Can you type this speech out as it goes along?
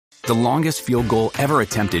The longest field goal ever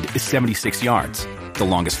attempted is 76 yards. The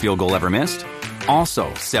longest field goal ever missed?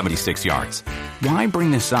 Also 76 yards. Why bring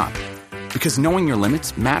this up? Because knowing your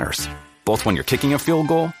limits matters, both when you're kicking a field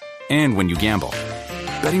goal and when you gamble.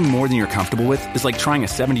 Betting more than you're comfortable with is like trying a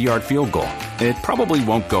 70-yard field goal. It probably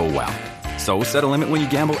won't go well. So set a limit when you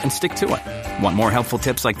gamble and stick to it. Want more helpful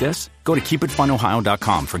tips like this? Go to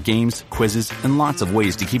keepitfunohio.com for games, quizzes, and lots of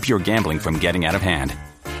ways to keep your gambling from getting out of hand.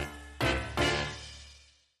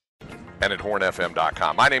 And at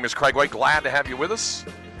hornfm.com. My name is Craig Way. Glad to have you with us.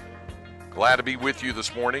 Glad to be with you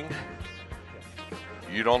this morning.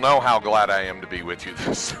 You don't know how glad I am to be with you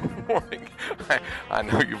this morning. I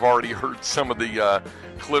know you've already heard some of the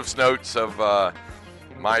Cliff's Notes of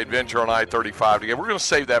my adventure on I-35 today. We're going to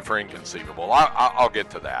save that for Inconceivable. I'll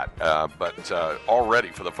get to that. But already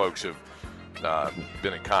for the folks who've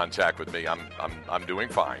been in contact with me, I'm doing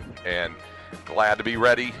fine. And glad to be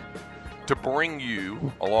ready to bring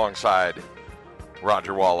you alongside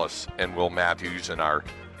Roger Wallace and Will Matthews and our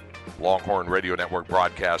Longhorn Radio Network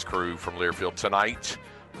broadcast crew from Learfield tonight,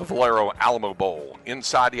 the Valero Alamo Bowl,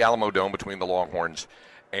 inside the Alamo Dome between the Longhorns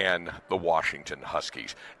and the Washington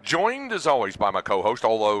Huskies. Joined, as always, by my co-host,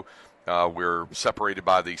 although we're separated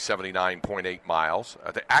by the 79.8 miles.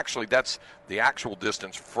 Actually, that's the actual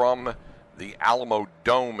distance from the Alamo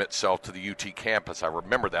Dome itself to the UT campus. I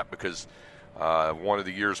remember that because one of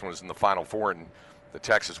the years when it was in the Final Four and the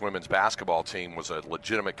Texas women's basketball team was a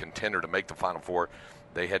legitimate contender to make the Final Four,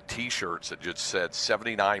 they had T-shirts that just said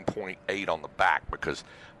 79.8 on the back because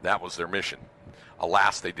that was their mission.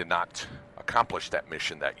 Alas, they did not accomplish that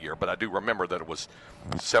mission that year, but I do remember that it was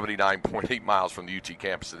 79.8 miles from the UT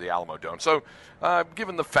campus to the Alamo Dome. So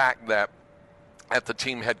given the fact that at the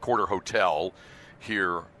team headquarter hotel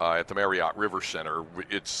here at the Marriott River Center,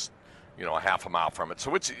 it's a half a mile from it.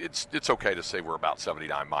 So it's okay to say we're about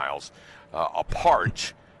 79 miles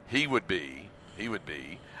apart. He would be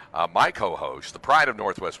my co-host, the pride of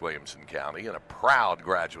Northwest Williamson County, and a proud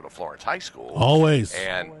graduate of Florence High School. Always.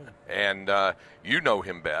 And you know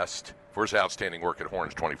him best for his outstanding work at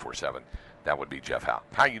Horns 24/7. That would be Jeff Howe.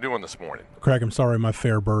 How you doing this morning? Craig, I'm sorry my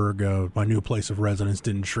Fairburg, my new place of residence,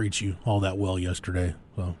 didn't treat you all that well yesterday.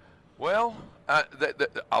 So. Well,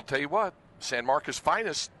 I'll tell you what, San Marcos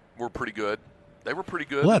Finest were pretty good. They were pretty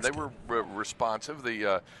good. Well, they were responsive.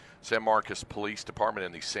 The San Marcos Police Department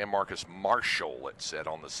and the San Marcos Marshal, it said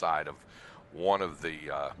on the side of one of the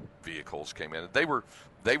vehicles came in. They were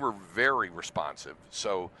very responsive.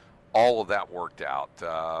 So all of that worked out.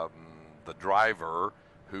 The driver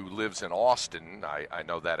who lives in Austin, I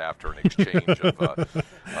know that after an exchange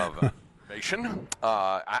of information.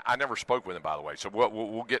 I never spoke with him, by the way, so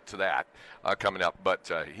we'll get to that coming up.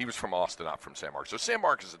 But he was from Austin, not from San Marcos. So San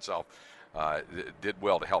Marcos itself did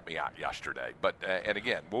well to help me out yesterday. But and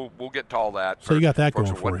again, we'll get to all that. So you got that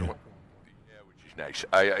going for you. Yeah, which is nice.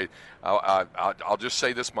 I'll just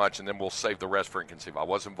say this much, and then we'll save the rest for Inconceivable. I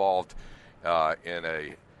was involved in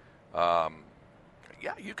a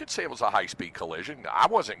you could say it was a high-speed collision. I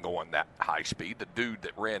wasn't going that high speed. The dude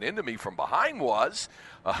that ran into me from behind was,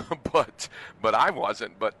 but I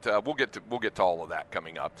wasn't. But we'll get to all of that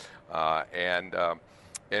coming up. And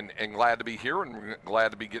glad to be here and glad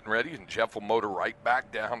to be getting ready. And Jeff will motor right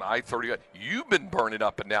back down I-35. You've been burning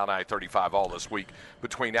up and down I-35 all this week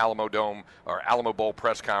between Alamo Dome or Alamo Bowl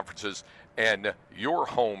press conferences and your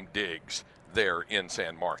home digs there in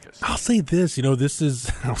San Marcos. I'll say this, this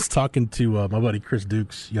is, I was talking to my buddy Chris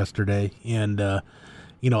Dukes yesterday, and,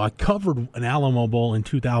 I covered an Alamo Bowl in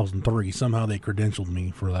 2003. Somehow they credentialed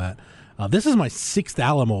me for that. This is my 6th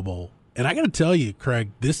Alamo Bowl, and I got to tell you,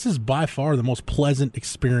 Craig, this is by far the most pleasant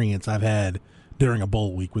experience I've had during a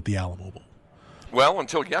bowl week with the Alamo Bowl. Well,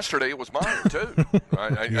 until yesterday, it was mine, too.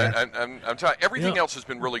 I'm telling you, everything else has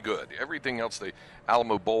been really good. Everything else, the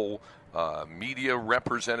Alamo Bowl media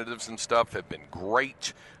representatives and stuff have been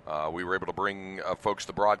great. We were able to bring folks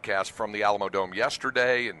the broadcast from the Alamo Dome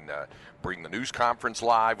yesterday and bring the news conference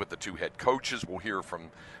live with the two head coaches. We'll hear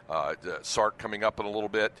from Sark coming up in a little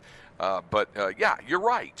bit. But you're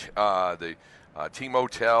right. The Team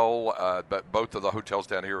Hotel, but both of the hotels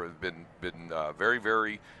down here have been very,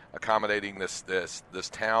 very accommodating. This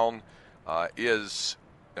town is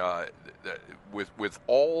with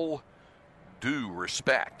all due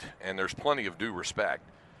respect, and there's plenty of due respect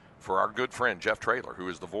for our good friend Jeff Traylor, who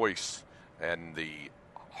is the voice and the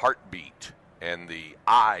heartbeat and the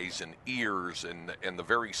eyes and ears and the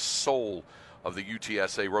very soul of the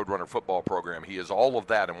UTSA Roadrunner football program. He is all of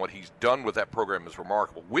that, and what he's done with that program is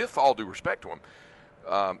remarkable. With all due respect to him,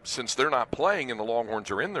 since they're not playing and the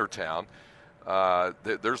Longhorns are in their town,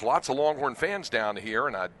 there's lots of Longhorn fans down here,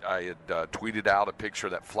 and I had tweeted out a picture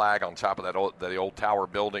of that flag on top of the old tower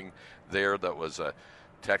building there that was a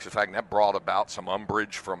Texas flag, and that brought about some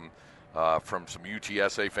umbrage from some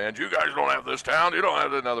UTSA fans. You guys don't have this town. You don't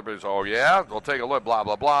have another place. Oh, yeah? We'll take a look, blah,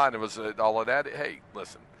 blah, blah. And it was all of that. Hey,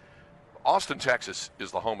 listen, Austin, Texas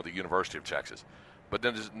is the home of the University of Texas. But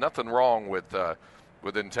there's nothing wrong with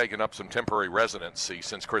them taking up some temporary residency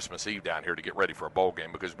since Christmas Eve down here to get ready for a bowl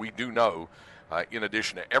game, because we do know, in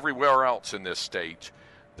addition to everywhere else in this state,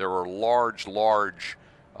 there are large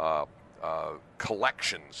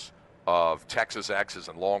collections of Texas X's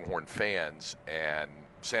and Longhorn fans, and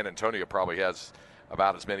San Antonio probably has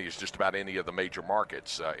about as many as just about any of the major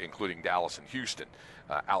markets, including Dallas and Houston,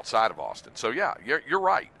 outside of Austin. So yeah, you're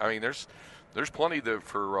right. I mean, there's plenty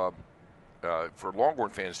for Longhorn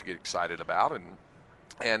fans to get excited about,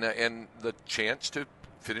 and the chance to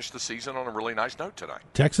finish the season on a really nice note tonight.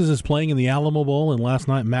 Texas is playing in the Alamo Bowl, and last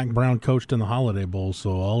night Mac Brown coached in the Holiday Bowl,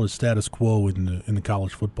 so all is status quo in the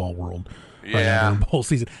college football world. Yeah. Right now, bowl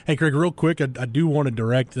season. Hey, Craig, real quick, I do want to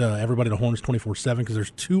direct everybody to Horns 24/7, because there's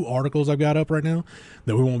 2 articles I've got up right now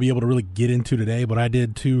that we won't be able to really get into today, but I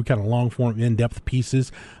did 2 kind of long-form, in-depth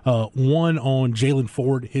pieces. One on Jaylan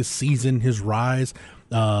Ford, his season, his rise,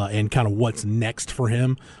 and kind of what's next for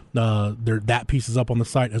him. That piece is up on the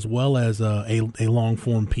site, as well as a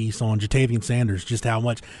long-form piece on Ja'Tavion Sanders, just how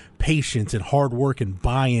much patience and hard work and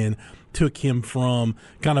buy-in took him from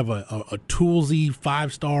kind of a toolsy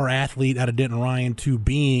 5-star athlete out of Denton Ryan to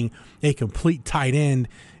being a complete tight end,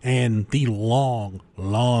 and the long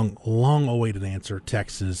awaited answer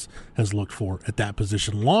Texas has looked for at that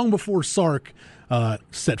position long before Sark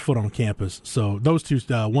set foot on campus. So those 2,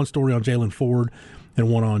 one story on Jaylan Ford and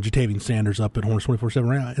one on Ja'Tavion Sanders up at Horns 24/7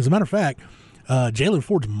 right now. As a matter of fact, Jaylan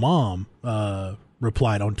Ford's mom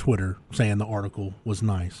replied on Twitter saying the article was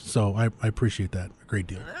nice. So I appreciate that a great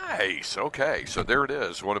deal. Nice. Okay. So there it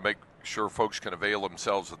is. Want to make sure folks can avail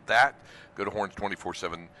themselves of that. Go to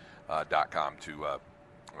horns247.com to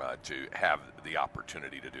have the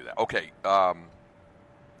opportunity to do that. Okay.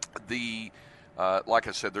 Like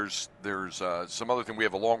I said, there's some other thing. We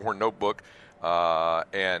have a Longhorn notebook,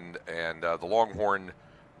 and the Longhorn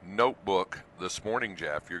notebook this morning,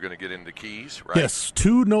 Jeff. You're going to get into keys, right? Yes,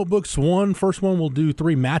 2 notebooks. First one will do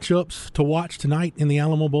 3 matchups to watch tonight in the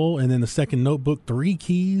Alamo Bowl, and then the second notebook, 3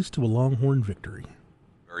 keys to a Longhorn victory.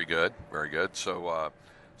 Very good, very good. So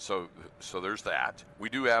there's that. We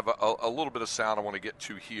do have a little bit of sound I want to get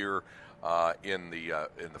to here in the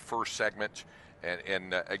first segment,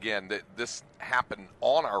 and again, this happened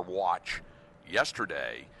on our watch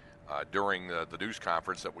yesterday during the news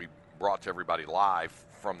conference that we brought to everybody live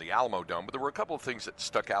from the Alamo Dome. But there were a couple of things that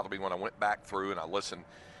stuck out to me when I went back through and I listened,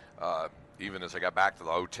 even as I got back to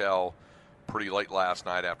the hotel pretty late last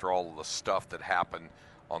night after all of the stuff that happened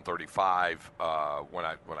on 35. When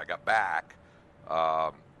I got back,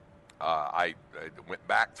 I went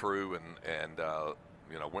back through and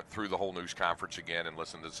went through the whole news conference again and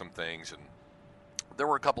listened to some things. And there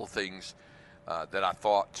were a couple of things that I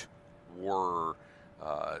thought were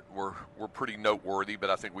pretty noteworthy,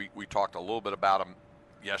 but I think we talked a little bit about them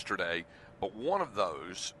yesterday. But one of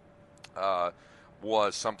those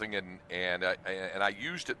was something, and I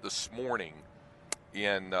used it this morning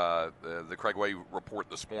in the Craig Way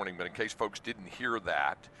report this morning. But in case folks didn't hear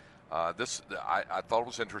that, I thought it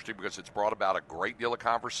was interesting because it's brought about a great deal of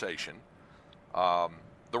conversation. The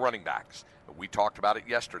running backs, we talked about it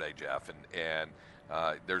yesterday, Jeff, and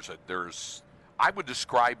there's I would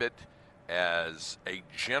describe it as a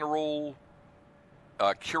general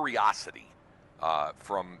curiosity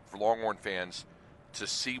for Longhorn fans to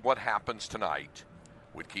see what happens tonight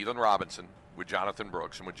with Keelan Robinson, with Jonathan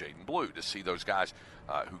Brooks, and with Jaden Blue, to see those guys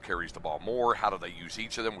who carries the ball more. How do they use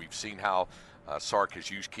each of them? We've seen how Sark has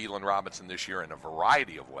used Keelan Robinson this year in a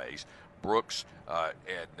variety of ways. Brooks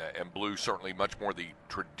and Blue certainly much more the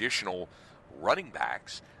traditional running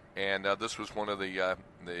backs. And this was one of the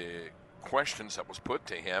questions that was put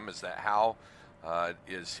to him, is that how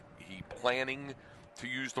is he planning to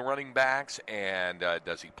use the running backs, and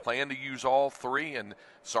does he plan to use all 3? And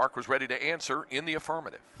Sark was ready to answer in the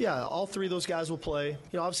affirmative. Yeah, all 3 of those guys will play.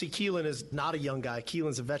 Obviously Keelan is not a young guy.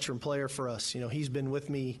 Keelan's a veteran player for us. He's been with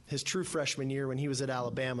me his true freshman year when he was at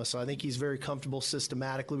Alabama, so I think he's very comfortable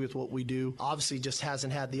systematically with what we do. Obviously just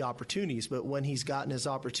hasn't had the opportunities, but when he's gotten his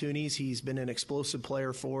opportunities, he's been an explosive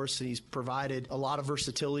player for us. He's provided a lot of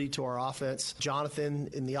versatility to our offense.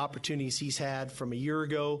 Jonathan, in the opportunities he's had from a year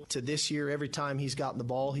ago to this year, every time he's got out in the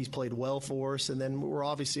ball. He's played well for us. And then we're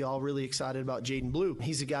obviously all really excited about Jaden Blue.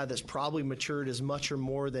 He's a guy that's probably matured as much or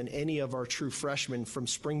more than any of our true freshmen from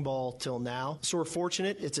spring ball till now. So we're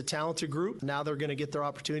fortunate. It's a talented group. Now they're going to get their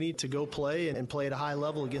opportunity to go play and play at a high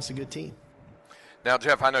level against a good team. Now,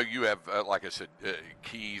 Jeff, I know you have, like I said,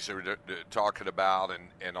 keys that we're talking about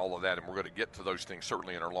and all of that, and we're going to get to those things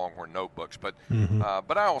certainly in our Longhorn notebooks. But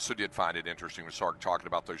but I also did find it interesting to start talking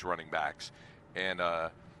about those running backs. And,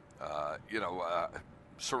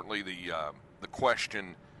 certainly the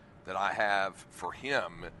question that I have for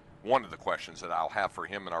him, one of the questions that I'll have for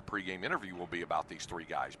him in our pregame interview will be about these three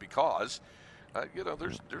guys because,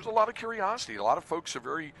 there's a lot of curiosity. A lot of folks are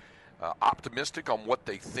very optimistic on what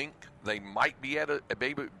they think they might be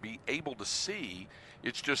able to see.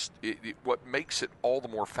 It's just what makes it all the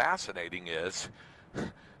more fascinating is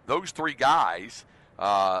those three guys,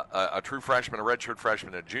 a true freshman, a redshirt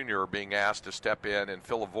freshman, and a junior, are being asked to step in and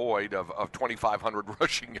fill a void of 2,500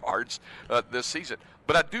 rushing yards this season.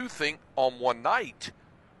 But I do think on one night,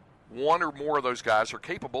 one or more of those guys are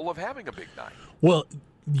capable of having a big night. Well,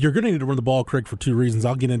 you're going to need to run the ball, Craig, for two reasons.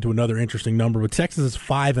 I'll get into another interesting number, but Texas is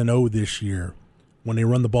 5-0 this year when they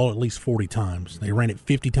run the ball at least 40 times. They ran it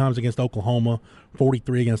 50 times against Oklahoma,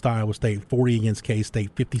 43 against Iowa State, 40 against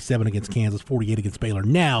K-State, 57 against Kansas, 48 against Baylor.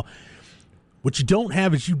 Now, what you don't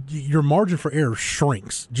have is your margin for error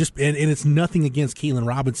shrinks. And it's nothing against Keelan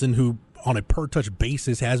Robinson, who on a per-touch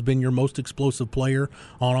basis has been your most explosive player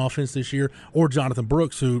on offense this year, or Jonathan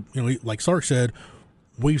Brooks, who, like Sark said,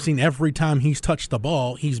 we've seen every time he's touched the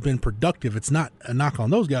ball, he's been productive. It's not a knock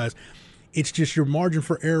on those guys. It's just your margin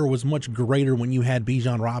for error was much greater when you had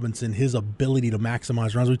Bijan Robinson, his ability to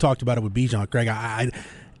maximize runs. We talked about it with Bijan, Craig. I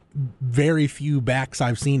very few backs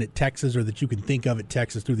I've seen at Texas or that you can think of at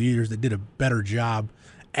Texas through the years that did a better job,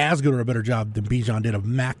 as good or a better job than Bijan did of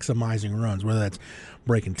maximizing runs, whether that's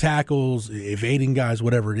breaking tackles, evading guys,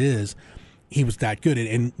 whatever it is. He was that good.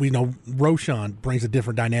 And we know Roschon brings a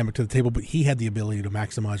different dynamic to the table, but he had the ability to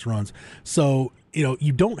maximize runs. So,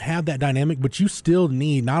 you don't have that dynamic, but you still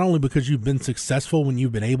need, not only because you've been successful when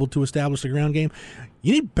you've been able to establish a ground game,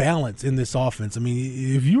 you need balance in this offense. I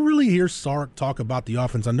mean, if you really hear Sark talk about the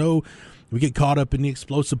offense, I know we get caught up in the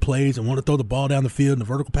explosive plays and want to throw the ball down the field and the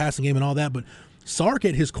vertical passing game and all that, but Sark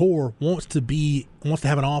at his core wants to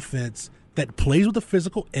have an offense that plays with a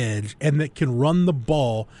physical edge and that can run the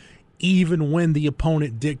ball even when the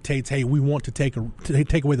opponent dictates, hey, we want to take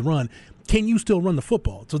away the run. Can you still run the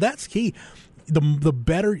football? So that's key. The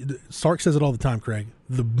better, Sark says it all the time, Craig,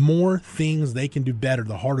 the more things they can do better,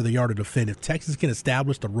 the harder they are to defend. If Texas can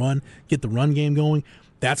establish the run, get the run game going,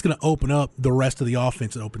 that's going to open up the rest of the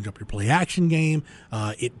offense. It opens up your play action game.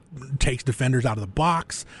 It takes defenders out of the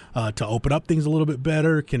box to open up things a little bit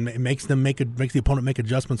better. It makes the opponent make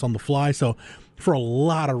adjustments on the fly. So for a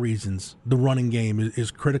lot of reasons, the running game is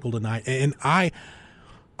critical tonight. And I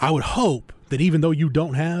would hope that even though you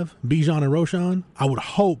don't have Bijan and Roschon, I would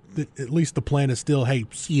hope that at least the plan is still, hey,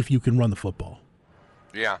 see if you can run the football.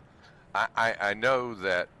 Yeah, I know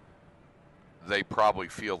that they probably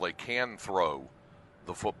feel they can throw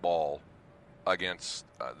the football against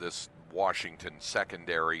this Washington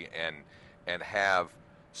secondary and have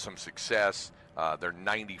some success. They're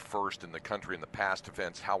 91st in the country in the pass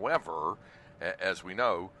defense. However, as we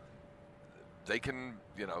know, they can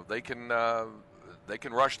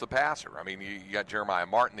rush the passer. I mean, you got Jeremiah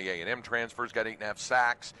Martin, the A&M transfers, got 8.5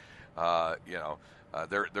 sacks.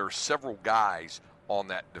 There are several guys on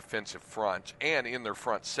that defensive front and in their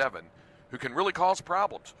front seven who can really cause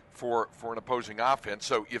problems for an opposing offense.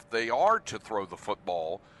 So if they are to throw the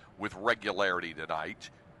football with regularity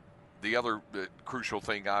tonight, the other crucial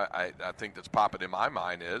thing I think that's popping in my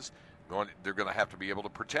mind is they're going to have to be able to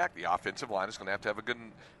protect. The offensive line is going to have a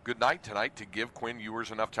good night tonight to give Quinn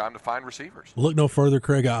Ewers enough time to find receivers. Look no further,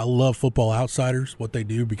 Craig. I love Football Outsiders, what they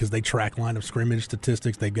do, because they track line of scrimmage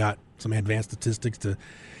statistics. They've got some advanced statistics to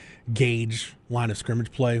gauge line of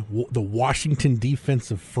scrimmage play. The Washington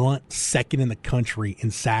defensive front, second in the country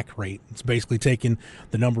in sack rate. It's basically taking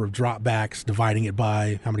the number of dropbacks, dividing it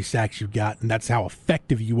by how many sacks you've got, and that's how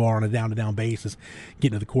effective you are on a down-to-down basis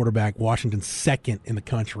getting to the quarterback. Washington's second in the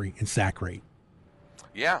country in sack rate.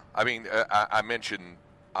 Yeah, I mean, I mentioned,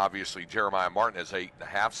 obviously, Jeremiah Martin has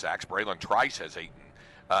 8.5 sacks. Braylon Trice has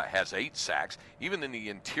 8 sacks. Even in the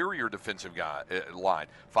interior defensive line,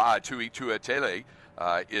 Tui Tuatele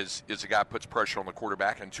is a guy who puts pressure on the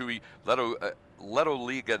quarterback, and Tui Leto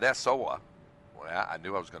Ligadesoa. Well, I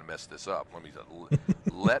knew I was going to mess this up. Let me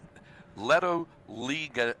Leto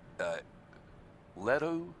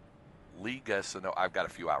Liga. So no, I've got a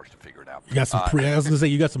few hours to figure it out. You got some. I was going to say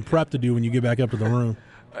you got some prep to do when you get back up to the room.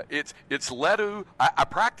 It's Ledu. I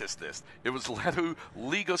practiced this. It was Ledu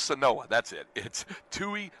Liga Sanoa. That's it. It's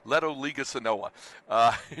Tui Ledu Liga Sanoa.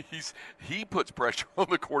 He puts pressure on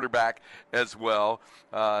the quarterback as well.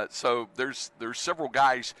 So there's several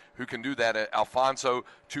guys who can do that. Alfonso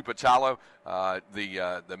Tupacalo,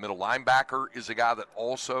 the middle linebacker, is a guy that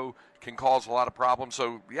also can cause a lot of problems.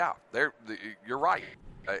 So yeah, you're right,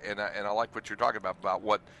 and I like what you're talking about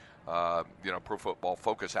what. Pro Football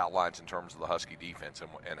Focus outlines in terms of the Husky defense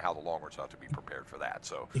and how the Longhorns have to be prepared for that.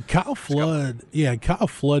 So Kyle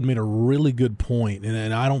Flood made a really good point,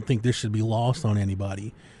 and I don't think this should be lost on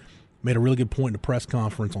anybody. Made a really good point in the press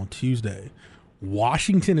conference on Tuesday.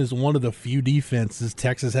 Washington is one of the few defenses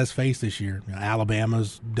Texas has faced this year.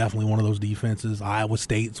 Alabama's definitely one of those defenses. Iowa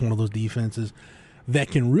State's one of those defenses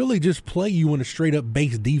that can really just play you in a straight-up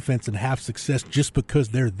base defense and have success just because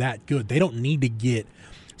they're that good. They don't need to get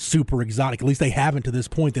super exotic. At least they haven't to this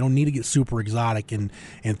point. They don't need to get super exotic and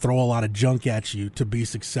throw a lot of junk at you to be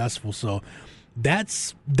successful. So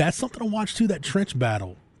that's something to watch too, that trench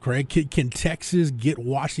battle. Craig, can Texas get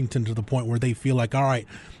Washington to the point where they feel like, all right,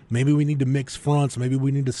 maybe we need to mix fronts, maybe we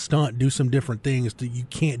need to stunt, do some different things. You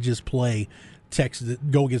can't just play Texas,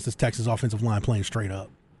 go against this Texas offensive line playing straight up.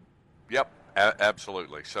 Yep,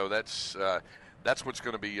 absolutely. So that's what's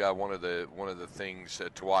going to be one of the things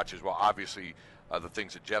to watch as well. Obviously, the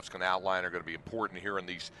things that Jeff's going to outline are going to be important here in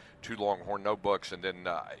these two Longhorn notebooks. And then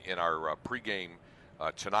in our pregame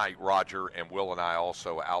tonight, Roger and Will and I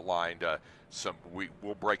also outlined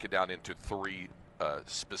we'll break it down into three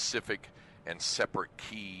specific and separate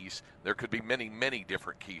keys. There could be many, many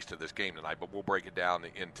different keys to this game tonight, but we'll break it down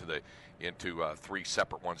into three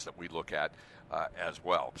separate ones that we look at as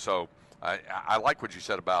well. So I like what you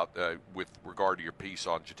said about with regard to your piece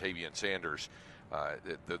on Jatavian Sanders.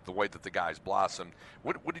 The way that the guys blossomed.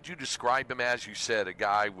 What did you describe him as? You said a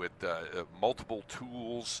guy with multiple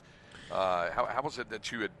tools. How was it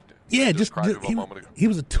that you had described him a moment ago? He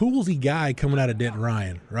was a toolsy guy coming out of Denton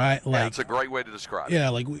Ryan, right? Like, that's a great way to describe it. Yeah,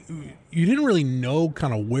 like you didn't really know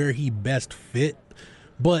kind of where he best fit,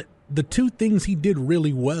 but the two things he did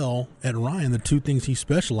really well at Ryan, the two things he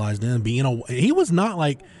specialized in, he was not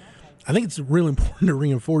like, I think it's really important to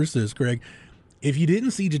reinforce this, Greg. If you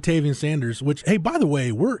didn't see Jatavian Sanders, which, hey, by the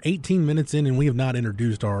way, we're 18 minutes in and we have not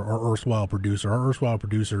introduced our erstwhile producer. Our erstwhile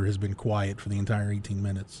producer has been quiet for the entire 18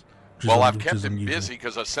 minutes. Well, I've kept him busy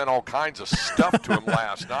because I sent all kinds of stuff to him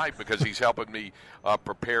last night because he's helping me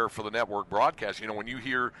prepare for the network broadcast. You know, when you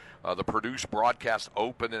hear the produced broadcast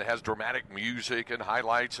open, it has dramatic music and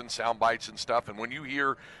highlights and sound bites and stuff. And when you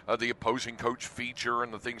hear the opposing coach feature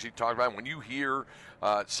and the things he talked about, when you hear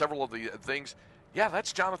several of the things, yeah,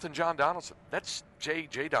 that's Jonathan John Donaldson. That's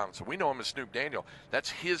J.J. Donaldson. We know him as Snoop Daniel. That's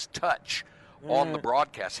his touch on the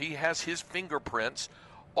broadcast. He has his fingerprints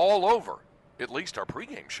all over, at least our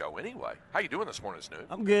pregame show anyway. How you doing this morning, Snoop?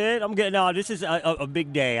 I'm good. No, this is a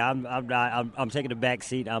big day. I'm taking a back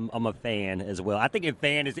seat. I'm a fan as well. I think a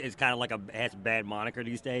fan is kind of like has a bad moniker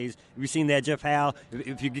these days. Have you seen that, Jeff Howe?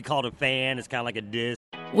 If you get called a fan, it's kind of like a diss.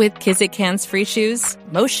 With Kizik Hands Free Shoes,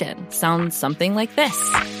 motion sounds something like this.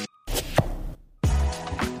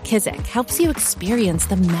 Kizik helps you experience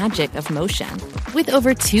the magic of motion. With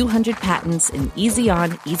over 200 patents and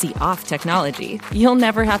easy-on, easy-off technology, you'll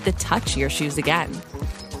never have to touch your shoes again.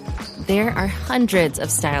 There are hundreds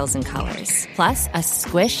of styles and colors, plus a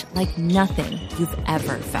squish like nothing you've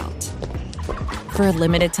ever felt. For a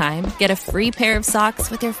limited time, get a free pair of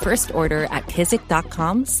socks with your first order at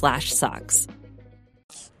kizik.com/socks.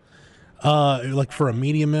 Like for a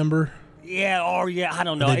media member? Yeah, I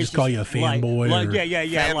don't know. They just call you a fanboy.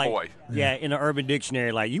 Fanboy. Yeah, in the Urban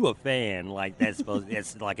Dictionary, like you a fan, like that's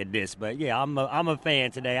like a diss. But yeah, I'm a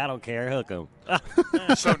fan today. I don't care. Hook 'em.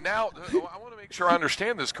 So now I want to make sure I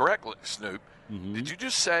understand this correctly, Snoop. Mm-hmm. Did you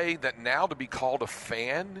just say that now to be called a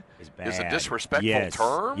fan is a disrespectful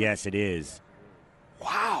term? Yes, it is.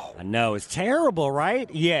 Wow. I know, it's terrible, right?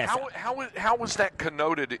 Yes. How was that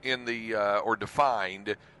connoted in the or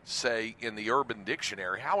defined, say, in the Urban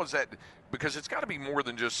Dictionary? How is that? Because it's got to be more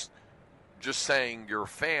than just saying you're a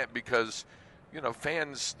fan. Because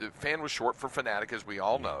fan was short for fanatic, as we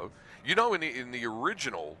all know. In the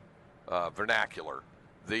original vernacular,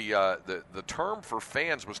 the term for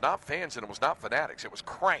fans was not fans and it was not fanatics. It was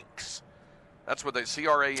cranks. That's what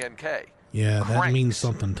CRANK. Yeah, cranks. That means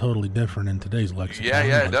something totally different in today's lexicon.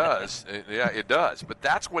 Yeah, it does. It does. But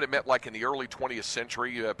that's what it meant like in the early 20th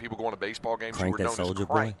century, people going to baseball games who were known as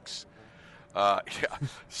cranks. Yeah.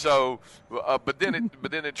 So, but then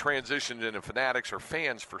it transitioned into fanatics or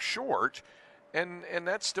fans for short, and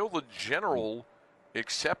that's still the general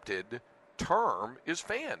accepted term term is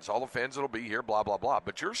fans. All the fans that'll be here, blah blah blah.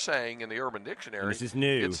 But you're saying in the Urban Dictionary, this is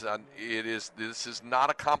new. This is not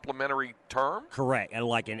a complimentary term. Correct,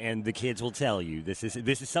 and the kids will tell you this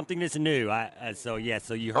is something that's new. So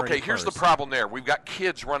you heard. Okay, it here's first. the problem. There, we've got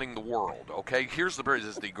kids running the world. Okay, here's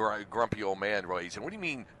the grumpy old man raising. What do you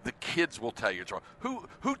mean the kids will tell you it's wrong?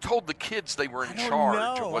 Who told the kids they were in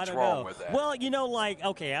charge? Or what's wrong with that? Well,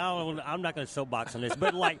 okay, I'm not going to soapbox on this,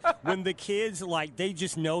 but when the kids they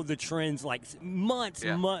just know the trends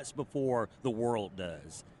months before the world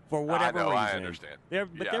does. For whatever reason. I understand.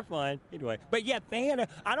 They're fine. Anyway. But yeah, fan,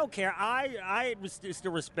 I don't care. I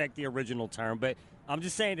still respect the original term, but I'm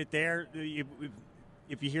just saying that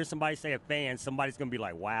if you hear somebody say a fan, somebody's going to be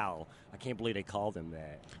like, wow, I can't believe they called them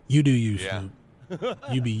that. You do you, Snoop.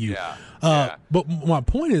 You be you. Yeah. But my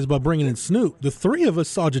point is, by bringing in Snoop, the three of us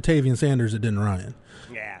saw Jatavian Sanders at Denton Ryan.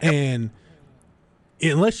 Yeah. And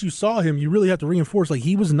unless you saw him, you really have to reinforce,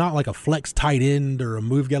 he was not like a flex tight end or a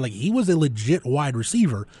move guy. He was a legit wide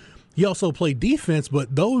receiver. He also played defense,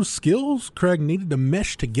 but those skills, Craig, needed to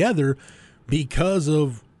mesh together because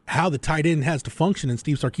of how the tight end has to function in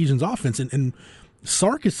Steve Sarkisian's offense. And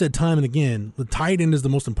Sark has said time and again, the tight end is the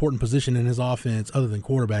most important position in his offense other than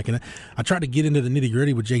quarterback. And I tried to get into the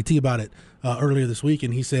nitty-gritty with JT about it earlier this week,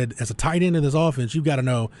 and he said, as a tight end in this offense, you've got to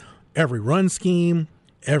know every run scheme,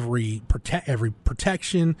 every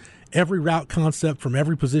protection, every route concept from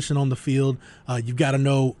every position on the field. You've got to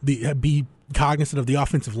know be cognizant of the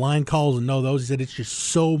offensive line calls and know those. He said it's just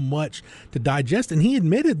so much to digest. And he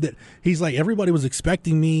admitted that he's like, everybody was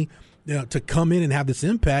expecting me to come in and have this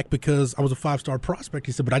impact because I was a 5-star prospect.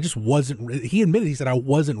 He said, but I just wasn't. He admitted, he said, I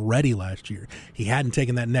wasn't ready last year. He hadn't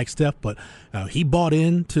taken that next step, but he bought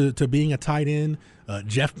in to being a tight end.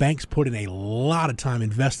 Jeff Banks put in a lot of time,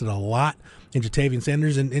 invested a lot in Jatavian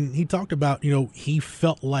Sanders, and he talked about, he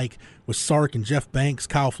felt like with Sark and Jeff Banks,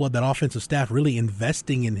 Kyle Flood, that offensive staff really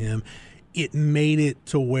investing in him, it made it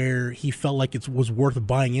to where he felt like it was worth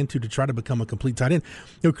buying into to try to become a complete tight end.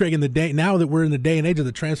 Craig, now that we're in the day and age of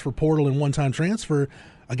the transfer portal and one-time transfer,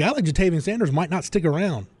 a guy like Jatavian Sanders might not stick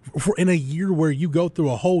around in a year where you go through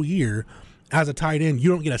a whole year as a tight end. You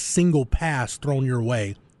don't get a single pass thrown your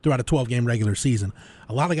way throughout a 12-game regular season.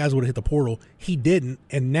 A lot of guys would have hit the portal. He didn't,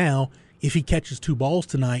 and now if he catches 2 balls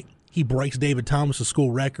tonight, he breaks David Thomas'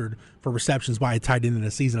 school record for receptions by a tight end in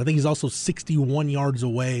a season. I think he's also 61 yards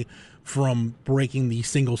away from breaking the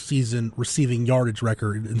single-season receiving yardage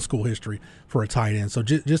record in school history for a tight end. So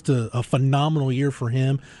just a phenomenal year for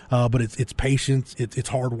him, but it's patience, it's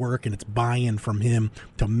hard work, and it's buy-in from him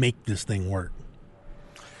to make this thing work.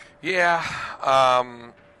 Yeah,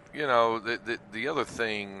 the other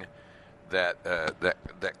thing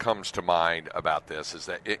that comes to mind about this is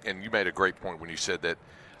that, and you made a great point when you said that,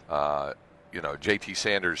 J.T.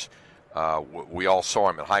 Sanders, we all saw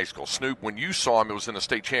him in high school. Snoop, when you saw him, it was in a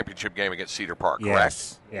state championship game against Cedar Park,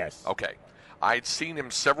 correct? Yes. Okay. I had seen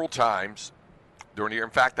him several times during the year. In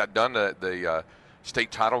fact, I'd done the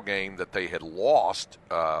state title game that they had lost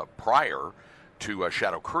prior to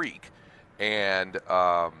Shadow Creek, and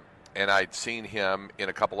I'd seen him in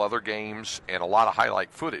a couple other games and a lot of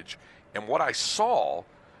highlight footage. And what I saw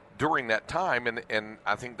during that time, and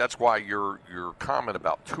I think that's why your comment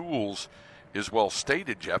about tools is well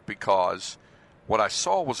stated, Jeff, because what I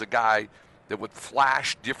saw was a guy that would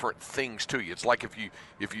flash different things to you. It's like if you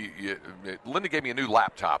Linda gave me a new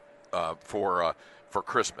laptop for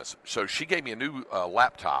Christmas, so she gave me a new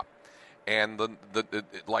laptop, and the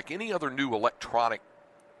like any other new electronic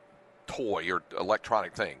toy or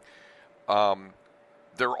electronic thing,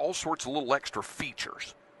 there are all sorts of little extra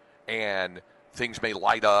features, and things may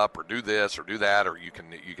light up or do this or do that, or you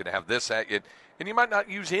can have this at it, and you might not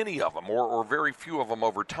use any of them or very few of them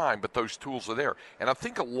over time, but those tools are there. And I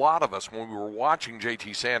think a lot of us, when we were watching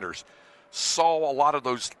J.T. Sanders, saw a lot of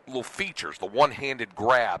those little features, the one-handed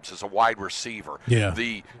grabs as a wide receiver,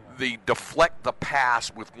 the deflect the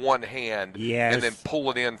pass with one hand and then pull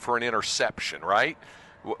it in for an interception, right?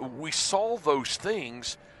 We saw those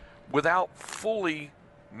things without fully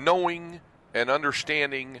knowing and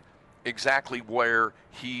understanding exactly where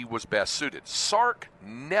he was best suited. Sark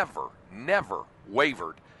never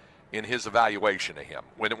wavered in his evaluation of him.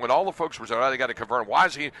 When all the folks were saying, they got to convert him.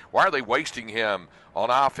 Why are they wasting him on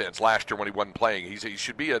offense last year when he wasn't playing? He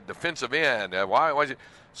should be a defensive end. Why is it?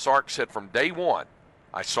 Sark said from day one,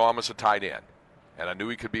 I saw him as a tight end, and I knew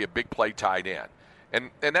he could be a big play tight end. And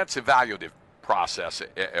that's evaluative process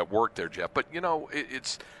at work there, Jeff. But,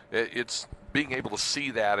 it's being able to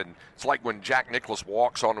see that, and it's like when Jack Nicklaus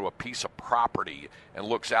walks onto a piece of property and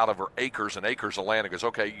looks out over acres and acres of land and goes,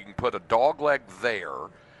 okay, you can put a dog leg there,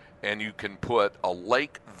 and you can put a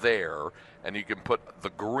lake there, and you can put the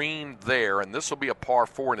green there, and this will be a par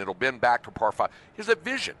 4, and it'll bend back to par 5. He has a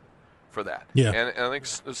vision for that. Yeah. And I think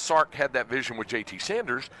Sark had that vision with J.T.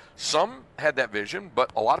 Sanders. Some had that vision,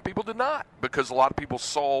 but a lot of people did not, because a lot of people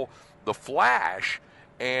saw the flash,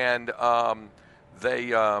 and a lot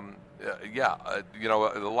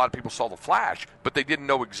of people saw the flash, but they didn't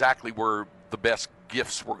know exactly where the best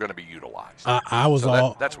gifts were going to be utilized.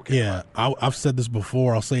 That's what came out. I've said this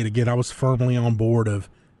before. I'll say it again. I was firmly on board of,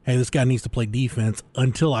 hey, this guy needs to play defense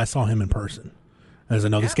until I saw him in person. As I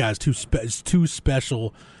know, this guy is too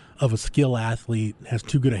special of a skill athlete, has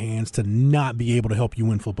too good of hands to not be able to help you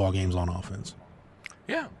win football games on offense.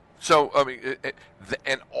 Yeah. So, I mean,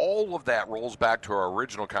 and all of that rolls back to our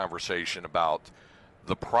original conversation about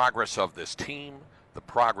the progress of this team, the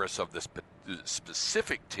progress of this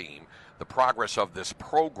specific team, the progress of this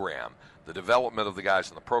program, the development of the guys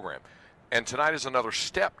in the program. And tonight is another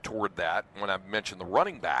step toward that when I mentioned the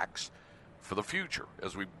running backs for the future.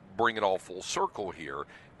 As we bring it all full circle here,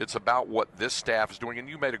 it's about what this staff is doing. And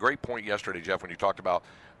you made a great point yesterday, Jeff, when you talked about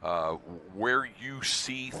where you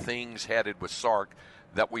see things headed with Sark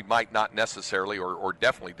that we might not necessarily or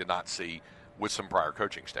definitely did not see with some prior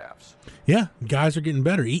coaching staffs. Yeah, guys are getting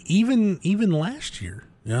better. Even last year,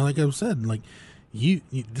 like I said, like you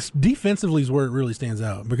this defensively is where it really stands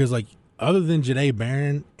out, because like other than Jahdae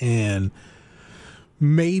Barron and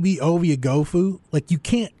maybe Ovie Oghoufo, like you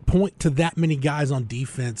can't point to that many guys on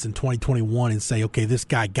defense in 2021 and say, okay, this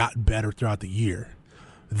guy got better throughout the year.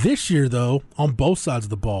 This year, though, on both sides of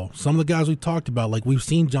the ball, some of the guys we talked about, like we've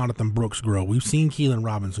seen Jonathan Brooks grow. We've seen Keelan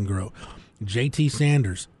Robinson grow. J.T.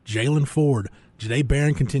 Sanders, Jalen Ford, Jahdae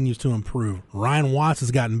Barron continues to improve. Ryan Watts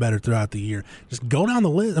has gotten better throughout the year. Just go down the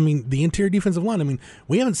list. I mean, the interior defensive line, I mean,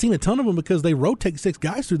 we haven't seen a ton of them because they rotate 6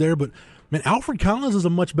 guys through there, but, man, Alfred Collins is a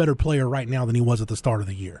much better player right now than he was at the start of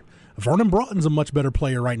the year. Vernon Broughton's a much better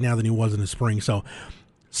player right now than he was in the spring. So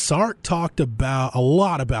Sark talked a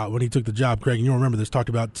lot about when he took the job, Craig, and you'll remember this, talked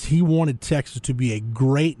about he wanted Texas to be a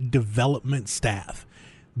great development staff.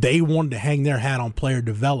 They wanted to hang their hat on player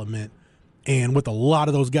development, and with a lot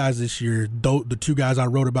of those guys this year, the 2 guys I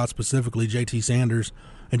wrote about specifically, J.T. Sanders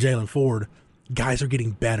and Jalen Ford, guys are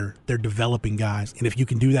getting better. They're developing guys, and if you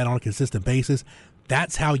can do that on a consistent basis,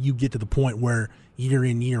 that's how you get to the point where year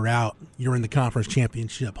in, year out, you're in the conference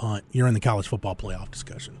championship hunt, you're in the college football playoff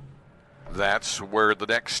discussion. That's where the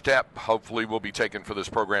next step hopefully will be taken for this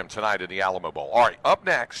program tonight in the Alamo Bowl. All right, up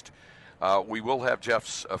next, we will have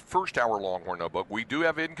Jeff's first hour Longhorn Notebook. We do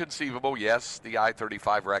have Inconceivable. Yes, the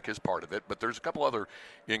I-35 wreck is part of it, but there's a couple other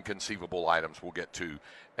inconceivable items we'll get to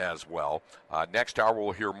as well. Next hour,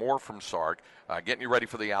 we'll hear more from Sark. Getting you ready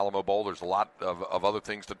for the Alamo Bowl. There's a lot of other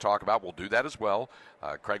things to talk about. We'll do that as well.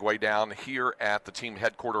 Craig way down here at the team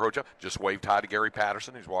headquarter hotel. Just waved hi to Gary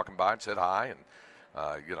Patterson. He's walking by and said hi, and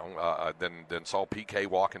then saw PK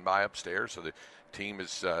walking by upstairs. So the team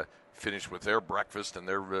is finished with their breakfast, and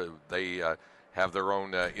they have their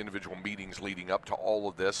own individual meetings leading up to all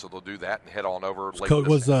of this. So they'll do that and head on over.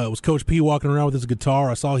 Was Coach P walking around with his guitar?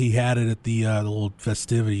 I saw he had it at the little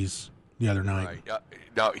festivities the other night.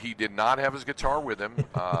 No, he did not have his guitar with him.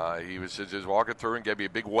 He was just walking through and gave me a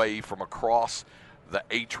big wave from across the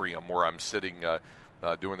atrium where I'm sitting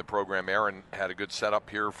doing the program. Aaron had a good setup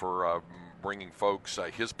here for bringing folks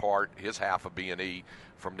his half of B&E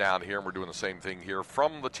from down here, and we're doing the same thing here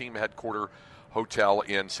from the team headquarter hotel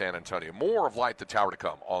in San Antonio. More of Light the Tower to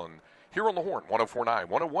come here on the Horn, 104.9, 101.9,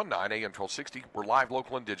 AM 1260. We're live,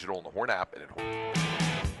 local, and digital on the Horn app and at Horn.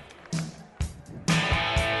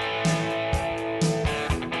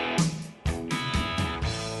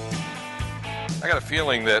 I got a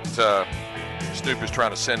feeling that Snoop is trying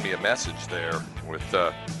to send me a message there with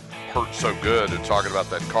Hurt So Good and talking about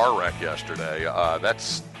that car wreck yesterday.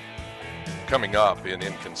 That's coming up in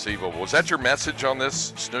Inconceivable. Was that your message on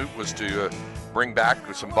this, Snoop, was to bring back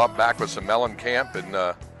some Mellencamp? And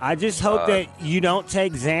I just hope that you don't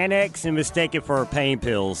take Xanax and mistake it for pain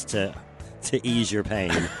pills to ease your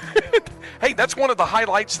pain. Hey, that's one of the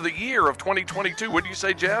highlights of the year of 2022. What do you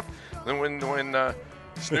say, Jeff? When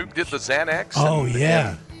Snoop did the Xanax? Oh,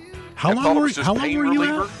 yeah. How long were you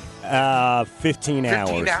out? 15 hours.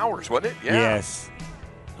 15 hours, wasn't it? Yeah. Yes.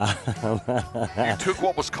 You took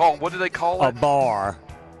what was called, what do they call it? A bar.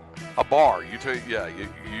 A bar. You took, you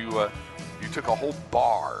took a whole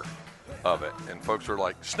bar of it, and folks were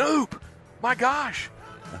like, Snoop, my gosh,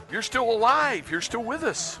 you're still alive. You're still with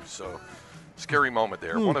us. So, scary moment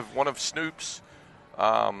there. One of Snoop's,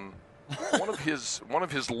 one of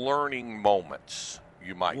his learning moments.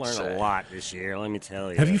 You might learned say. A lot this year, let me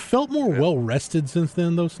tell you. Have you felt more well rested since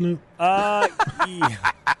then, though, Snoop? Yeah.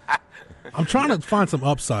 I'm trying to find some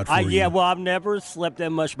upside for you. Yeah, well, I've never slept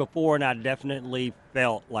that much before, and I definitely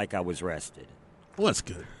felt like I was rested. Well, that's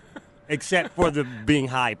good. Except for the being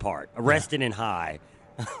high part, rested and high.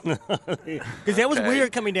 Because that was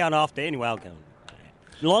weird coming down off day. Anyway, I'll come.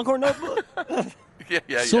 Longhorn Notebook?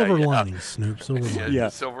 Silver linings, Snoop. Silver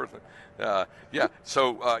linings. Yeah.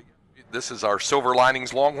 So this is our Silver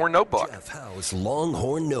Linings Longhorn Notebook. Jeff Howe's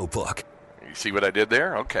Longhorn Notebook. You see what I did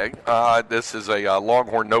there? Okay. This is a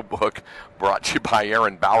Longhorn Notebook brought to you by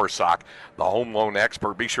Erin Bowersock, the home loan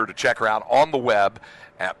expert. Be sure to check her out on the web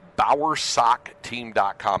at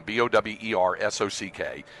bowersockteam.com,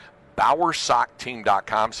 BOWERSOCK,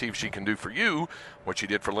 bowersockteam.com. See if she can do for you what she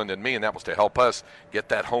did for Linda and me, and that was to help us get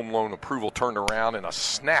that home loan approval turned around in a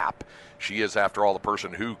snap. She is, after all, the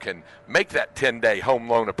person who can make that 10-day home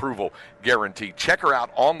loan approval guarantee. Check her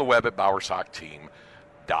out on the web at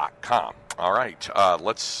bowersockteam.com. All right,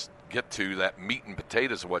 let's get to that meat and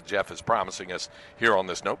potatoes of what Jeff is promising us here on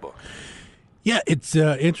this notebook. Yeah, it's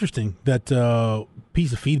interesting, that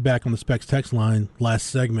piece of feedback on the Specs text line last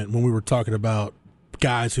segment when we were talking about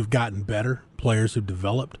guys who've gotten better, players who've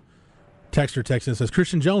developed. Texter texts in and says,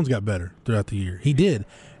 Christian Jones got better throughout the year. He did.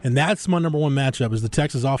 And that's my number one matchup, is the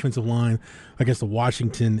Texas offensive line against the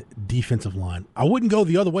Washington defensive line. I wouldn't go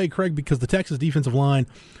the other way, Craig, because the Texas defensive line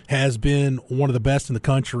has been one of the best in the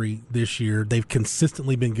country this year. They've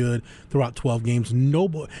consistently been good throughout 12 games.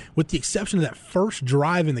 With the exception of that first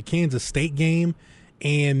drive in the Kansas State game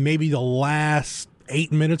and maybe the last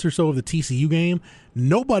 8 minutes or so of the TCU game,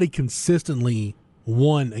 nobody consistently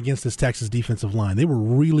won against this Texas defensive line. They were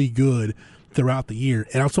really good throughout the year.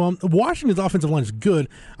 And so Washington's offensive line is good.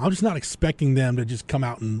 I'm just not expecting them to just come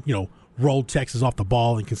out and, roll Texas off the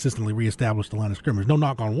ball and consistently reestablish the line of scrimmage. No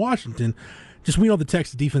knock on Washington. Just we know the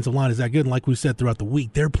Texas defensive line is that good. And like we said throughout the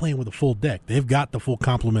week, they're playing with a full deck. They've got the full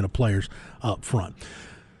complement of players up front.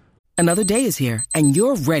 Another day is here, and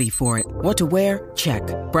you're ready for it. What to wear? Check.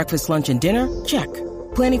 Breakfast, lunch, and dinner? Check.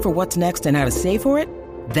 Planning for what's next and how to save for it?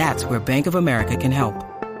 That's where Bank of America can help.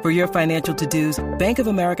 For your financial to-dos, Bank of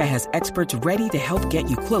America has experts ready to help get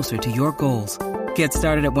you closer to your goals. Get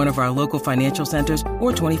started at one of our local financial centers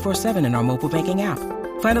or 24/7 in our mobile banking app.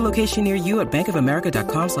 Find a location near you at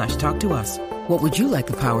bankofamerica.com/talktous. What would you like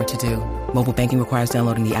the power to do? Mobile banking requires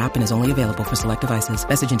downloading the app and is only available for select devices.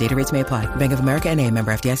 Message and data rates may apply. Bank of America N.A.,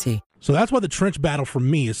 member FDIC. So that's why the trench battle for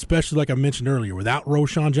me, especially like I mentioned earlier, without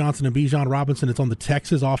Roschon Johnson and Bijan Robinson, it's on the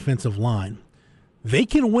Texas offensive line. They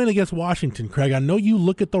can win against Washington, Craig. I know you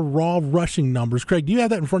look at the raw rushing numbers. Craig, do you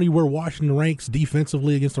have that in front of you where Washington ranks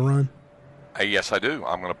defensively against the run? Yes, I do.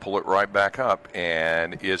 I'm going to pull it right back up.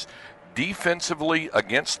 And is defensively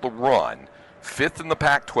against the run, 5th in the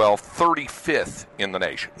Pac-12, 35th in the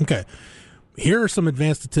nation. Okay. Here are some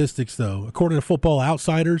advanced statistics, though. According to Football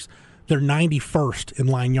Outsiders, they're 91st in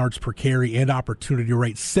line yards per carry and opportunity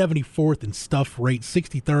rate, 74th in stuff rate,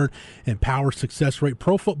 63rd in power success rate.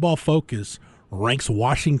 Pro Football Focus ranks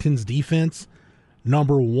Washington's defense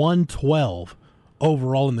number 112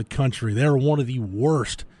 overall in the country. They're one of the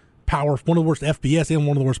worst FBS and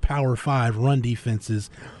one of the worst Power 5 run defenses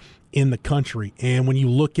in the country. And when you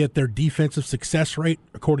look at their defensive success rate,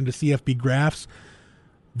 according to CFB Graphs,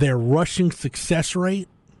 their rushing success rate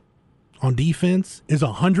on defense is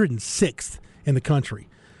 106th in the country.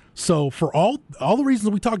 So for all the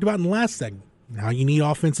reasons we talked about in the last segment, now you need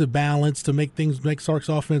offensive balance to make Sark's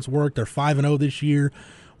offense work. They're 5-0 this year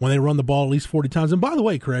when they run the ball at least 40 times. And by the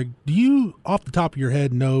way, Craig, do you, off the top of your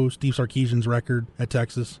head, know Steve Sarkisian's record at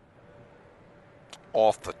Texas?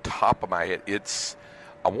 Off the top of my head,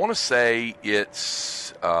 I want to say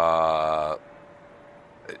it's the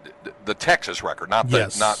Texas record, not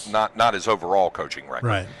his overall coaching record.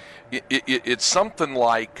 Right. It's something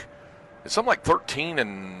like 13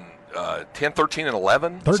 and 10, 13 and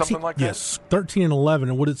 11, something like that. Yes, 13 and 11.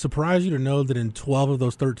 And would it surprise you to know that in 12 of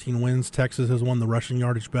those 13 wins, Texas has won the rushing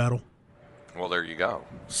yardage battle? Well, there you go.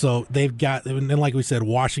 So they've got, and like we said,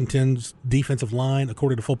 Washington's defensive line,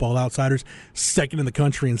 according to Football Outsiders, second in the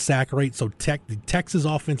country in sack rate. So the Texas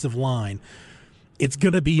offensive line, it's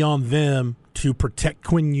going to be on them to protect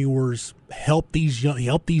Quinn Ewers, help these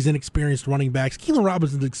inexperienced running backs. Keelan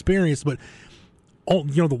Robinson's experienced, but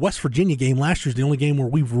the West Virginia game last year is the only game where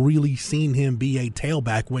we've really seen him be a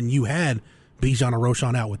tailback when you had Bijan or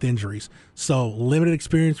Roschon out with injuries. So limited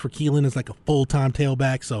experience for Keelan as like a full-time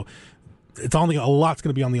tailback. So a lot's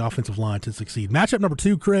going to be on the offensive line to succeed. Matchup number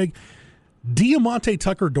 2, Craig, Diamante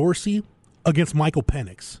Tucker-Dorsey against Michael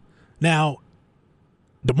Penix. Now,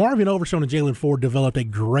 DeMarvion Overshown and Jalen Ford developed a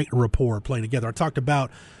great rapport playing together. I talked about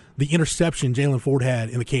the interception Jalen Ford had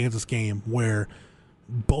in the Kansas game where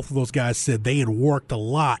both of those guys said they had worked a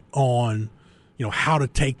lot on, how to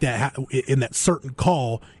take that in that certain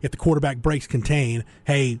call. If the quarterback breaks contain,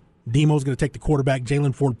 hey, Demo's going to take the quarterback.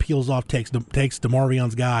 Jaylan Ford peels off, takes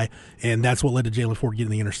DeMarvion's guy, and that's what led to Jaylan Ford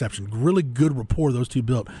getting the interception. Really good rapport those two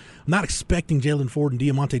built. I'm not expecting Jaylan Ford and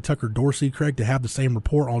Diamante Tucker Dorsey, Craig, to have the same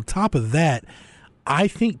rapport. On top of that, I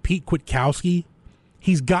think Pete Kwiatkowski,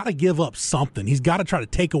 he's got to give up something. He's got to try to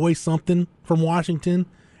take away something from Washington,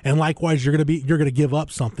 and likewise, you're going to give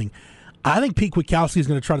up something. I think Pete Kwiatkowski is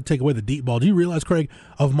going to try to take away the deep ball. Do you realize, Craig,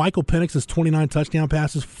 of Michael Penix's 29 touchdown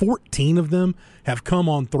passes, 14 of them have come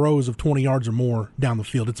on throws of 20 yards or more down the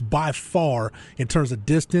field? It's by far, in terms of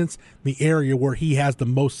distance, the area where he has the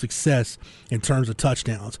most success in terms of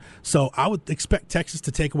touchdowns. So I would expect Texas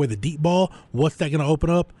to take away the deep ball. What's that going to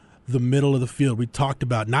open up? The middle of the field. We talked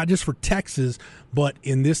about not just for Texas, but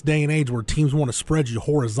in this day and age where teams want to spread you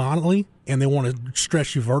horizontally and they want to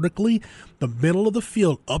stress you vertically, the middle of the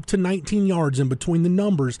field up to 19 yards in between the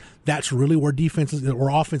numbers, that's really where defenses or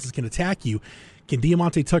offenses can attack you. Can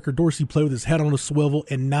Diamante Tucker Dorsey play with his head on a swivel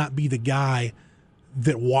and not be the guy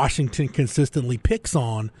that Washington consistently picks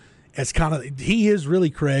on? As kind of, he is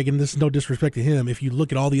really, Craig, and this is no disrespect to him, if you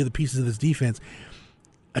look at all the other pieces of this defense,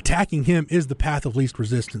 attacking him is the path of least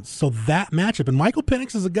resistance. So that matchup, and Michael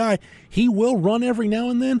Penix is a guy, he will run every now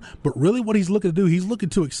and then, but really what he's looking to do, he's looking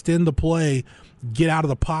to extend the play, get out of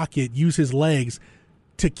the pocket, use his legs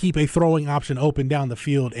to keep a throwing option open down the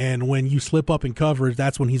field. And when you slip up in coverage,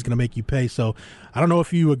 that's when he's going to make you pay. So I don't know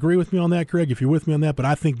if you agree with me on that, Craig, if you're with me on that, but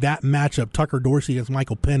I think that matchup, Tucker Dorsey against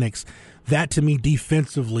Michael Penix, that to me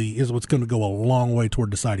defensively is what's going to go a long way toward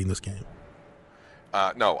deciding this game.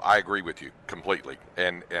 No, I agree with you completely.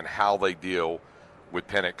 And how they deal with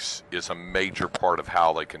Penix is a major part of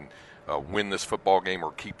how they can win this football game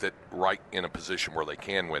or keep it right in a position where they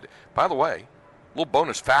can win it. By the way, a little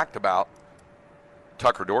bonus fact about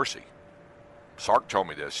Tucker Dorsey. Sark told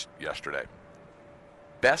me this yesterday.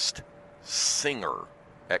 Best singer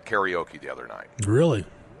at karaoke the other night. Really?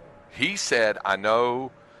 He said, I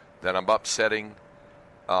know that I'm upsetting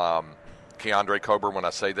Keandre Coburn when I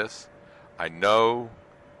say this. I know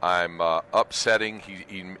I'm upsetting.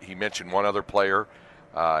 He mentioned one other player.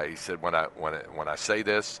 He said when I say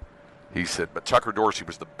this, he said, but Tucker Dorsey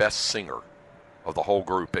was the best singer of the whole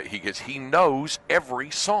group. He knows every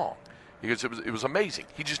song. Because it was amazing.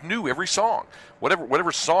 He just knew every song.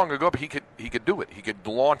 Whatever song would go up, he could do it. He could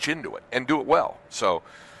launch into it and do it well. So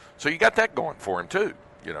you got that going for him too.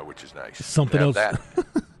 Which is nice. Something else. That.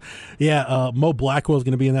 Yeah, Mo Blackwell is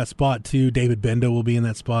going to be in that spot too. David Bendo will be in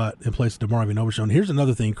that spot in place of DeMarvion Overshown. Here's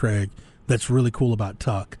another thing, Craig, that's really cool about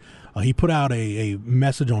Tuck. He put out a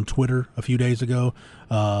message on Twitter a few days ago,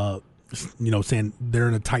 saying they're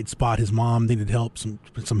in a tight spot. His mom needed help, some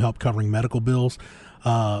help covering medical bills.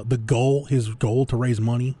 His goal to raise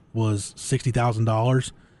money was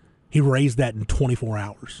 $60,000. He raised that in 24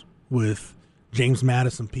 hours with James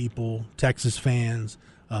Madison people, Texas fans,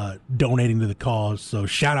 donating to the cause. So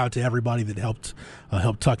shout out to everybody that helped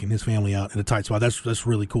Tuck and his family out in a tight spot. That's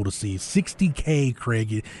really cool to see. $60K,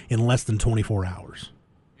 Craig, in less than 24 hours.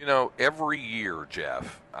 Every year,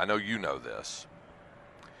 Jeff, I know you know this,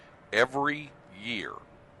 every year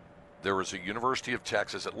there is a University of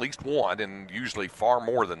Texas, at least one, and usually far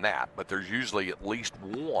more than that, but there's usually at least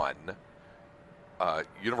one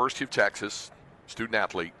University of Texas student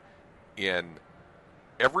athlete in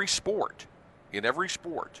every sport,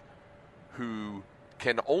 who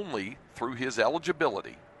can only, through his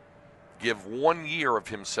eligibility, give 1 year of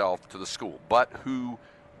himself to the school, but who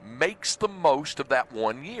makes the most of that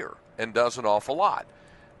 1 year and does an awful lot.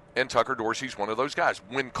 And Tucker Dorsey's one of those guys.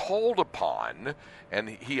 When called upon, and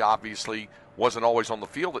he obviously wasn't always on the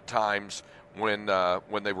field at times when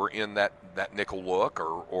they were in that nickel look,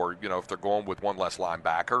 or if they're going with one less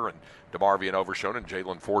linebacker, and DeMarvion Overshown and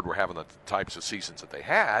Jaylan Ford were having the types of seasons that they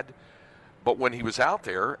had. But when he was out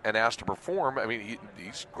there and asked to perform, I mean,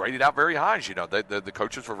 he's graded out very high. The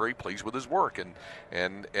coaches were very pleased with his work,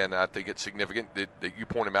 and I think it's significant that you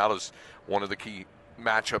point him out as one of the key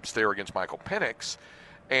matchups there against Michael Penix.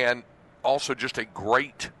 And also just a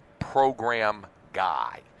great program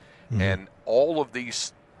guy. Mm-hmm. And all of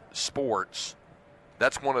these sports,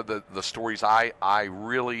 that's one of the stories I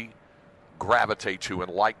really gravitate to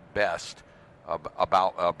and like best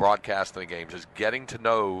about broadcasting the games, is getting to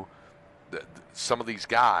know some of these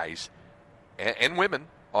guys and women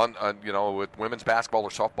on with women's basketball or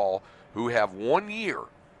softball who have 1 year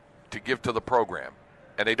to give to the program,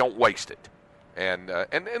 and they don't waste it. And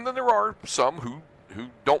then there are some who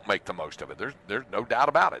don't make the most of it. There's no doubt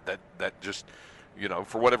about it. That just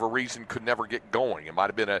for whatever reason, could never get going. It might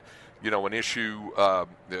have been an issue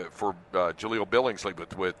for Jaleel Billingsley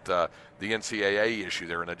with the NCAA issue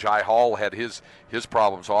there, and Ajay Hall had his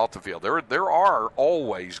problems off the field. There are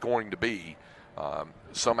always going to be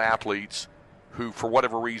some athletes who, for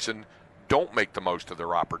whatever reason, don't make the most of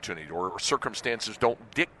their opportunity, or circumstances don't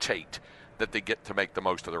dictate that they get to make the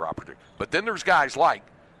most of their opportunity. But then there's guys like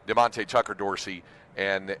Devontae Tucker Dorsey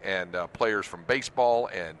and players from baseball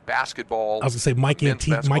and basketball. I was going to say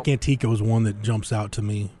Mike Antico is one that jumps out to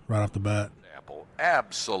me right off the bat.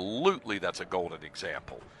 Absolutely, that's a golden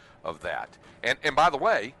example of that. And by the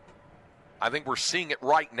way, I think we're seeing it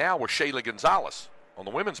right now with Shayla Gonzalez on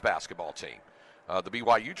the women's basketball team, the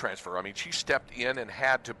BYU transfer. I mean, she stepped in and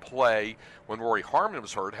had to play when Rory Harmon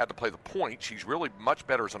was hurt, had to play the point. She's really much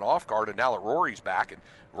better as an off guard, and now that Rory's back, and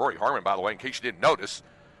Rory Harmon, by the way, in case you didn't notice,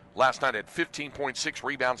 last night had 15.6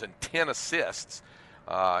 rebounds and 10 assists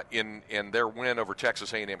in their win over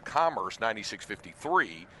Texas A&M Commerce,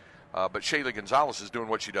 96-53. But Shayla Gonzalez is doing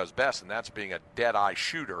what she does best, and that's being a dead-eye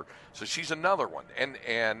shooter. So she's another one. And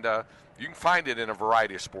you can find it in a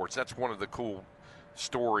variety of sports. That's one of the cool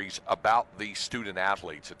stories about the student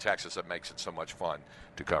athletes at Texas that makes it so much fun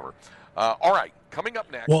to cover. All right, coming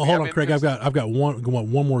up next. Well, hold on, Craig. I've got one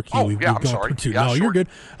more key. Oh, I'm sorry. Yeah, no, you're good.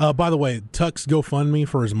 By the way, Tuck's GoFundMe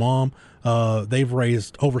for his mom. They've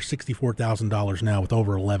raised over $64,000 now with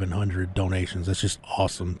over 1,100 donations. That's just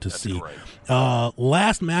awesome to see. Great.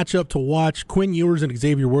 Last matchup to watch: Quinn Ewers and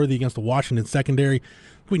Xavier Worthy against the Washington secondary.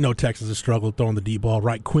 We know Texas has struggled throwing the deep ball,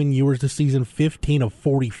 right? Quinn Ewers this season, 15 of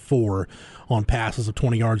 44 on passes of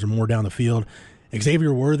 20 yards or more down the field.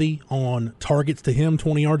 Xavier Worthy on targets to him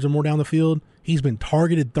 20 yards or more down the field. He's been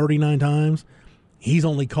targeted 39 times. He's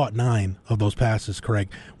only caught 9 of those passes, Craig.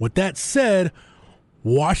 With that said,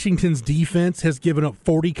 Washington's defense has given up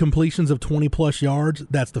 40 completions of 20-plus yards.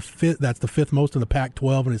 That's the fifth most in the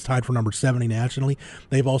Pac-12, and it's tied for number 70 nationally.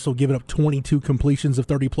 They've also given up 22 completions of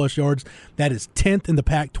 30-plus yards. That is 10th in the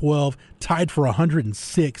Pac-12, tied for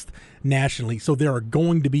 106th nationally. So there are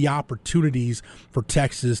going to be opportunities for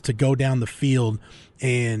Texas to go down the field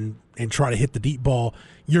and try to hit the deep ball.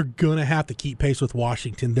 You're going to have to keep pace with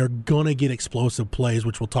Washington. They're going to get explosive plays,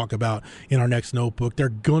 which we'll talk about in our next notebook. They're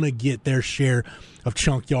going to get their share of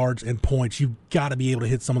chunk yards and points. You've got to be able to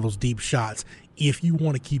hit some of those deep shots if you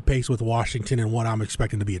want to keep pace with Washington and what I'm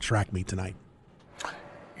expecting to be a track meet tonight.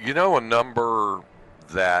 You know, a number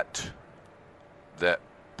that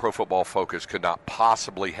Pro Football Focus could not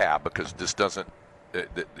possibly have, because this doesn't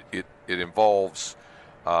it involves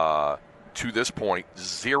to this point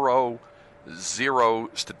zero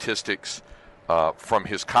statistics from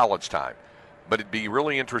his college time. But it'd be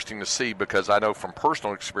really interesting to see, because I know from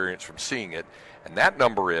personal experience from seeing it, and that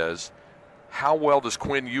number is, how well does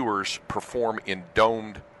Quinn Ewers perform in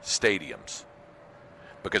domed stadiums?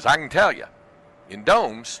 Because I can tell you, in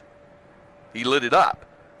domes, he lit it up.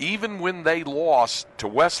 Even when they lost to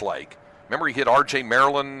Westlake, remember he hit R.J.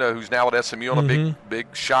 Maryland, who's now at SMU, on a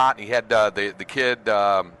big shot, and he had the kid,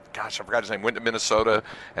 I forgot his name, went to Minnesota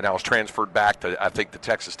and now was transferred back to, I think, to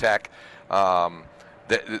Texas Tech.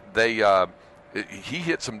 He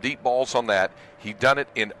hit some deep balls on that. He done it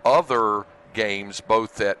in other games,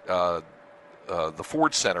 both at the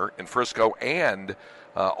Ford Center in Frisco and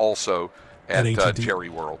also at Jerry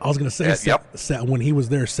World. I was going to say, when he was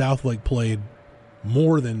there, Southlake played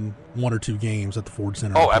more than 1 or 2 games at the Ford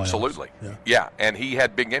Center. Oh, absolutely. Yeah, and he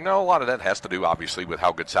had big games. Now, a lot of that has to do, obviously, with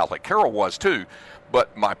how good Southlake Carroll was, too.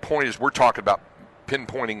 But my point is, we're talking about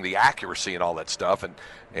pinpointing the accuracy and all that stuff.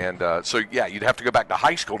 And so, yeah, you'd have to go back to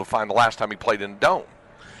high school to find the last time he played in a dome,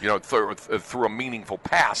 through a meaningful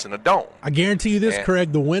pass in a dome. I guarantee you this,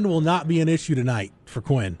 Craig, the wind will not be an issue tonight for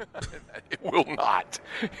Quinn. It will not.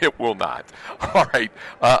 It will not. All right.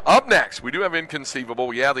 Up next, we do have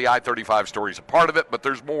Inconceivable. Yeah, the I-35 story is a part of it, but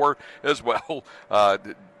there's more as well.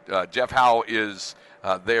 Jeff Howe is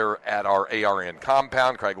there at our ARN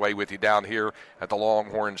compound. Craig Way with you down here at the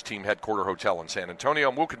Longhorns team headquarter hotel in San Antonio,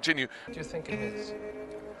 and we'll continue. What do you think it is?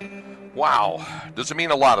 Wow. Does it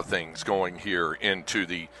mean a lot of things going here into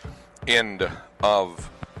the end of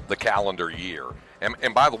the calendar year?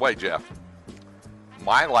 And by the way, Jeff,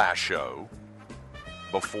 my last show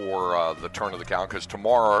before the turn of the calendar, because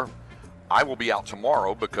tomorrow, I will be out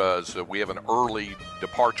tomorrow because we have an early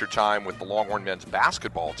departure time with the Longhorn men's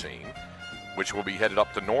basketball team, which will be headed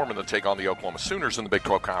up to Norman to take on the Oklahoma Sooners in the Big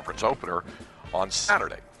 12 Conference opener on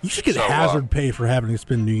Saturday. You should get hazard pay for having to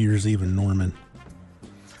spend New Year's Eve in Norman.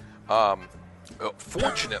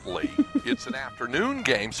 Fortunately, it's an afternoon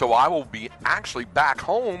game, so I will be actually back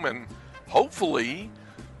home and hopefully,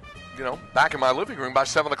 back in my living room by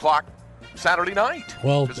 7 o'clock Saturday night.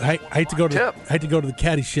 Well, 'Cause I hate to go to tip, I hate to go to the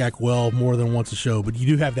Caddyshack well more than once a show, but you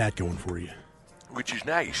do have that going for you. which is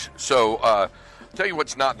nice. So, tell you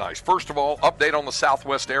what's not nice. First of all, update on the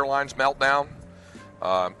Southwest Airlines meltdown.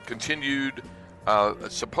 Continued.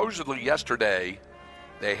 Supposedly yesterday,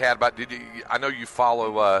 they had about. I know you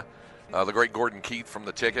follow the great Gordon Keith from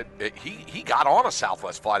The Ticket. He got on a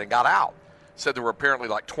Southwest flight and got out. Said there were apparently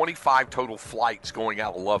like 25 total flights going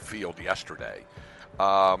out of Love Field yesterday.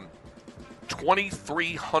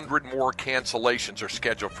 2,300 more cancellations are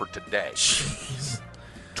scheduled for today. Jeez.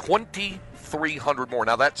 2,300 more.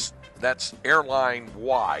 Now that's airline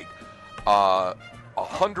wide.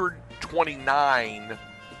 129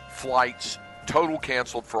 flights total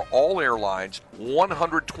canceled for all airlines.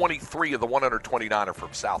 123 of the 129 are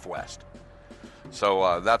from Southwest.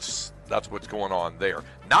 So that's what's going on there.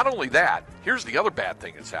 Not only that, here's the other bad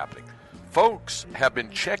thing that's happening. Folks have been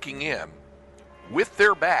checking in with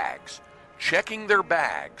their bags, checking their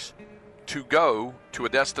bags to go to a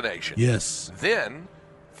destination. Yes. Then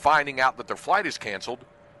finding out that their flight is canceled,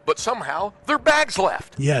 but somehow their bags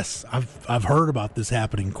left. Yes, I've heard about this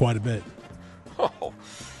happening quite a bit. Oh.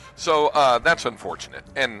 So that's unfortunate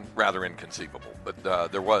and rather inconceivable, but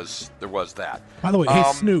there was that. By the way, hey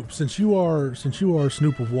Snoop, since you are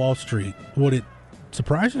Snoop of Wall Street, would it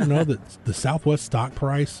surprise you to know that the Southwest stock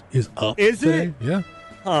price is up? Is today? it?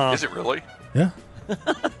 Yeah. Is it really? Yeah.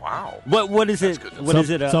 Wow. What is That's it? good. What is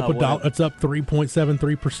it? It's up a dollar. It's up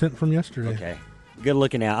 3.73% from yesterday. Okay. Good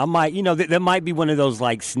looking out. I might, that might be one of those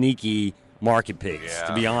like sneaky market picks,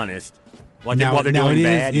 to be honest. While they're doing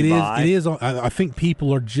bad, it is. I think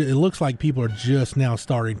people are. It looks like people are just now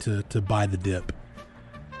starting to buy the dip.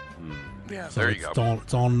 Yeah, So there you go.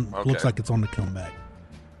 It's on. Okay. Looks like it's on the comeback.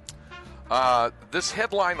 This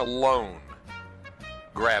headline alone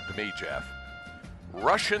grabbed me, Jeff.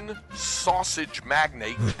 Russian sausage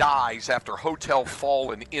magnate dies after hotel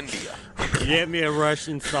fall in India. Get me a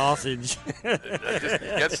Russian sausage.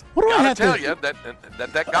 Yes, What do I gotta have tell to- you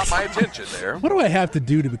that got my attention there. What do I have to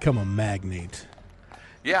do to become a magnate?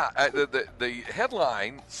 Yeah, the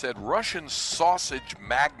headline said Russian sausage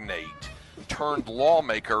magnate turned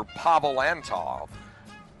lawmaker Pavel Antov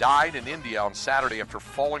died in India on Saturday after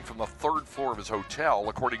falling from the third floor of his hotel,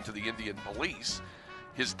 according to the Indian police.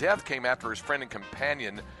 His death came after his friend and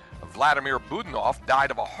companion Vladimir Budinov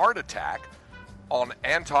died of a heart attack on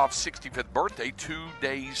Antov's 65th birthday 2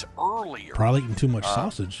 days earlier. Probably eating too much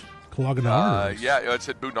sausage, clogging the arteries. Yeah, it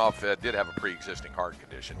said Budinov did have a pre-existing heart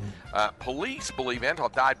condition. Police believe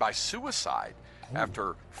Antov died by suicide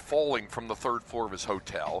after falling from the third floor of his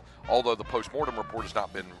hotel, although the post-mortem report has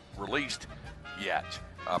not been released yet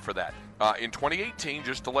for that. In 2018,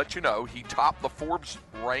 just to let you know, he topped the Forbes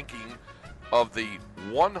ranking of the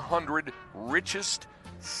 100 richest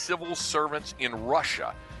civil servants in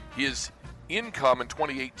Russia. His income in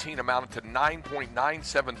 2018 amounted to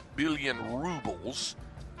 9.97 billion rubles,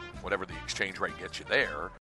 whatever the exchange rate gets you there,